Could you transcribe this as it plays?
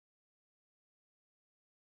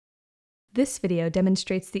This video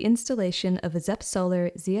demonstrates the installation of a Zep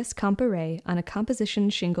Solar ZS Comp array on a composition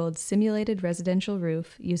shingled simulated residential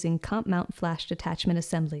roof using comp mount flash attachment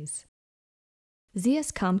assemblies.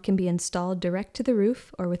 ZS Comp can be installed direct to the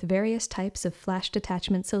roof or with various types of flashed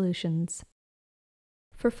attachment solutions.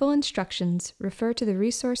 For full instructions, refer to the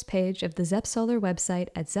resource page of the Zep Solar website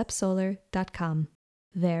at zepsolar.com.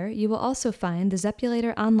 There, you will also find the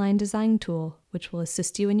Zepulator online design tool, which will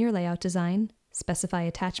assist you in your layout design, specify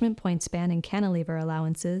attachment point span and cantilever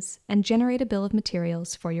allowances, and generate a bill of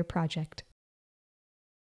materials for your project.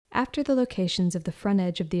 After the locations of the front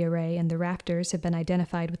edge of the array and the rafters have been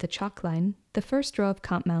identified with a chalk line, the first row of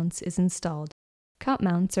comp mounts is installed. Comp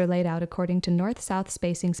mounts are laid out according to north-south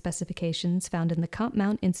spacing specifications found in the Comp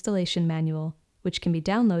Mount Installation Manual, which can be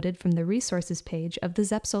downloaded from the resources page of the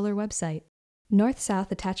Zep Solar website.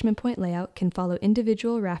 North-south attachment point layout can follow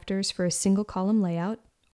individual rafters for a single column layout,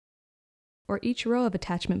 or each row of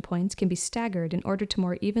attachment points can be staggered in order to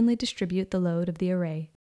more evenly distribute the load of the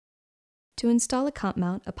array. To install a comp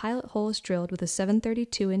mount, a pilot hole is drilled with a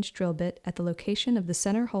 732-inch drill bit at the location of the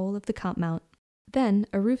center hole of the comp mount. Then,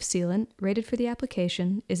 a roof sealant, rated for the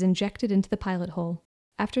application, is injected into the pilot hole.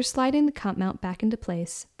 After sliding the comp mount back into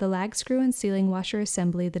place, the lag screw and sealing washer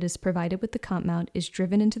assembly that is provided with the comp mount is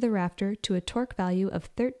driven into the rafter to a torque value of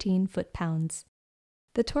 13 foot-pounds.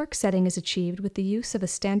 The torque setting is achieved with the use of a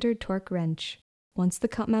standard torque wrench. Once the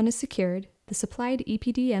comp mount is secured, the supplied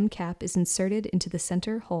EPDM cap is inserted into the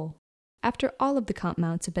center hole. After all of the comp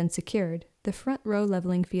mounts have been secured, the front row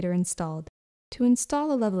leveling feet are installed. To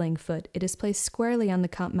install a leveling foot, it is placed squarely on the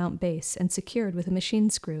comp mount base and secured with a machine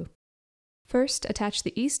screw. First, attach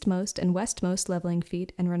the eastmost and westmost leveling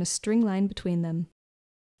feet and run a string line between them.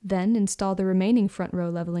 Then, install the remaining front row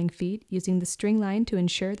leveling feet using the string line to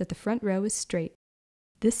ensure that the front row is straight.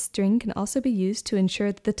 This string can also be used to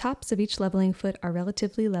ensure that the tops of each leveling foot are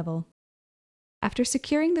relatively level. After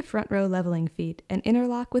securing the front row leveling feet, an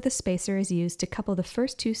interlock with a spacer is used to couple the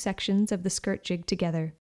first two sections of the skirt jig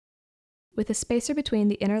together. With a spacer between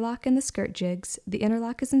the interlock and the skirt jigs, the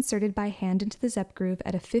interlock is inserted by hand into the Zep groove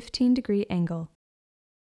at a 15-degree angle.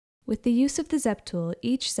 With the use of the Zep tool,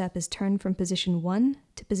 each Zep is turned from position 1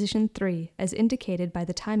 to position 3, as indicated by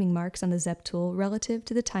the timing marks on the Zep tool relative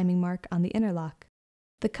to the timing mark on the interlock.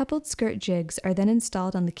 The coupled skirt jigs are then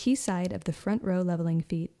installed on the key side of the front row leveling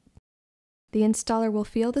feet. The installer will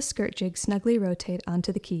feel the skirt jig snugly rotate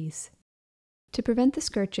onto the keys. To prevent the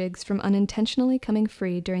skirt jigs from unintentionally coming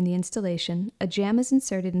free during the installation, a jam is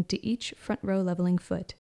inserted into each front row leveling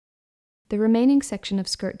foot. The remaining section of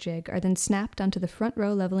skirt jig are then snapped onto the front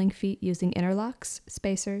row leveling feet using interlocks,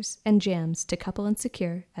 spacers, and jams to couple and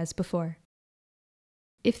secure as before.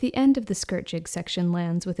 If the end of the skirt jig section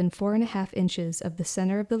lands within 4.5 inches of the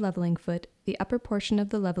center of the leveling foot, the upper portion of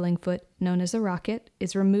the leveling foot, known as a rocket,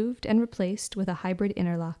 is removed and replaced with a hybrid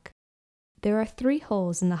interlock. There are 3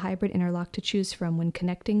 holes in the hybrid interlock to choose from when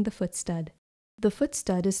connecting the foot stud. The foot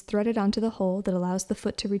stud is threaded onto the hole that allows the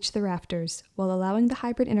foot to reach the rafters, while allowing the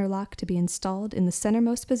hybrid interlock to be installed in the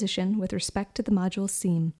centermost position with respect to the module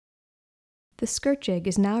seam. The skirt jig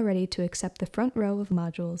is now ready to accept the front row of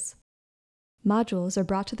modules. Modules are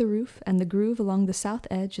brought to the roof and the groove along the south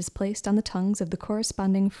edge is placed on the tongues of the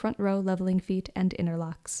corresponding front row leveling feet and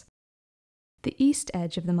interlocks. The east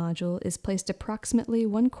edge of the module is placed approximately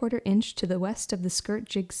 1/4 inch to the west of the skirt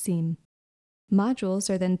jig seam.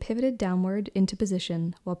 Modules are then pivoted downward into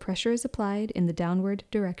position while pressure is applied in the downward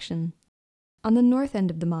direction. On the north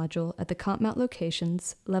end of the module, at the comp mount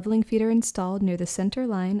locations, leveling feet are installed near the center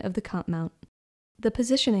line of the comp mount. The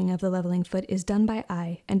positioning of the leveling foot is done by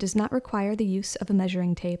eye and does not require the use of a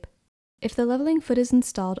measuring tape. If the leveling foot is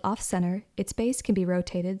installed off-center, its base can be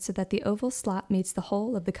rotated so that the oval slot meets the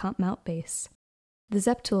hole of the comp mount base. The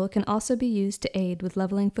Zep tool can also be used to aid with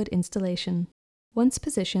leveling foot installation. Once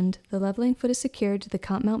positioned, the leveling foot is secured to the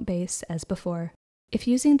comp mount base as before. If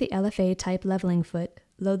using the LFA type leveling foot,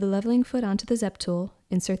 load the leveling foot onto the Zep tool,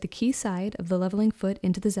 insert the key side of the leveling foot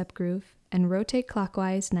into the Zep groove, and rotate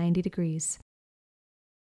clockwise 90 degrees.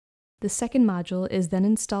 The second module is then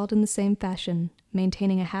installed in the same fashion,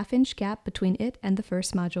 maintaining a 1/2 inch gap between it and the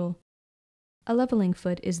first module. A leveling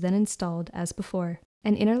foot is then installed as before.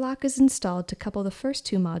 An interlock is installed to couple the first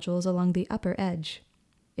 2 modules along the upper edge.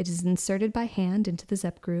 It is inserted by hand into the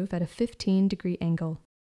Zep groove at a 15-degree angle.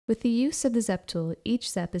 With the use of the Zep tool, each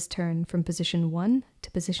Zep is turned from position 1 to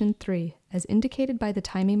position 3, as indicated by the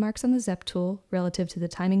timing marks on the Zep tool relative to the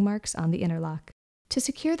timing marks on the interlock. To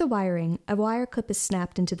secure the wiring, a wire clip is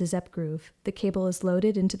snapped into the Zep groove, the cable is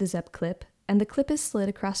loaded into the Zep clip, and the clip is slid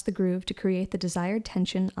across the groove to create the desired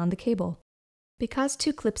tension on the cable. Because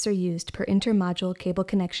 2 clips are used per inter-module cable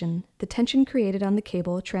connection, the tension created on the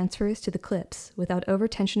cable transfers to the clips without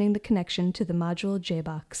over-tensioning the connection to the module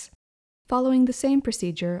J-box. Following the same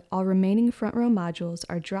procedure, all remaining front row modules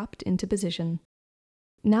are dropped into position.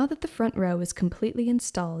 Now that the front row is completely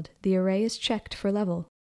installed, the array is checked for level.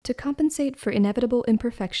 To compensate for inevitable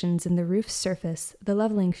imperfections in the roof's surface, the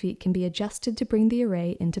leveling feet can be adjusted to bring the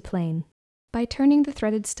array into plane. By turning the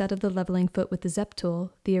threaded stud of the leveling foot with the Zep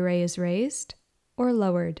tool, the array is raised or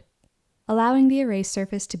lowered, allowing the array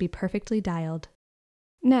surface to be perfectly dialed.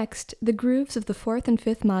 Next, the grooves of the 4th and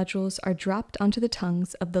 5th modules are dropped onto the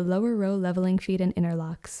tongues of the lower row leveling feet and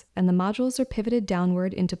interlocks, and the modules are pivoted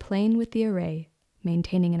downward into plane with the array,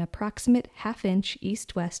 maintaining an approximate ½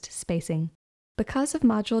 east-west spacing. Because of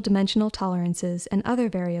module dimensional tolerances and other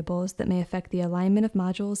variables that may affect the alignment of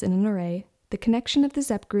modules in an array, the connection of the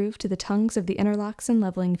Zep groove to the tongues of the interlocks and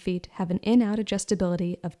leveling feet have an in-out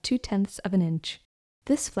adjustability of 0.2 of an inch.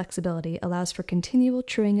 This flexibility allows for continual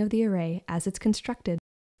truing of the array as it's constructed.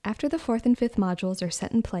 After the 4th and 5th modules are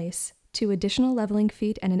set in place, 2 additional leveling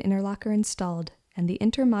feet and an interlock are installed, and the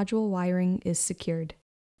inter-module wiring is secured.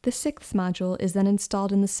 The 6th module is then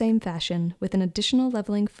installed in the same fashion, with an additional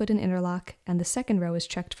leveling foot and interlock, and the second row is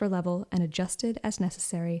checked for level and adjusted as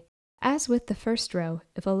necessary. As with the first row,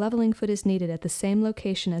 if a leveling foot is needed at the same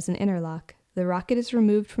location as an interlock, the rocket is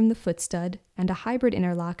removed from the foot stud, and a hybrid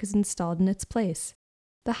interlock is installed in its place.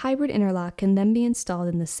 The hybrid interlock can then be installed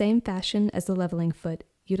in the same fashion as the leveling foot,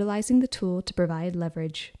 utilizing the tool to provide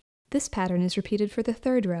leverage. This pattern is repeated for the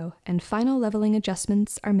 3rd row, and final leveling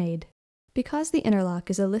adjustments are made. Because the interlock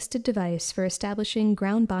is a listed device for establishing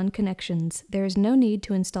ground bond connections, there is no need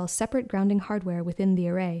to install separate grounding hardware within the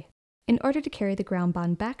array. In order to carry the ground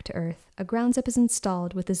bond back to Earth, a ground Zep is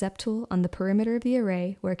installed with the Zep tool on the perimeter of the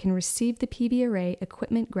array where it can receive the PV array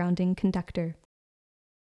equipment grounding conductor.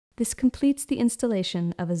 This completes the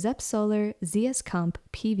installation of a Zep Solar ZS Comp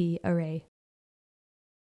PV array.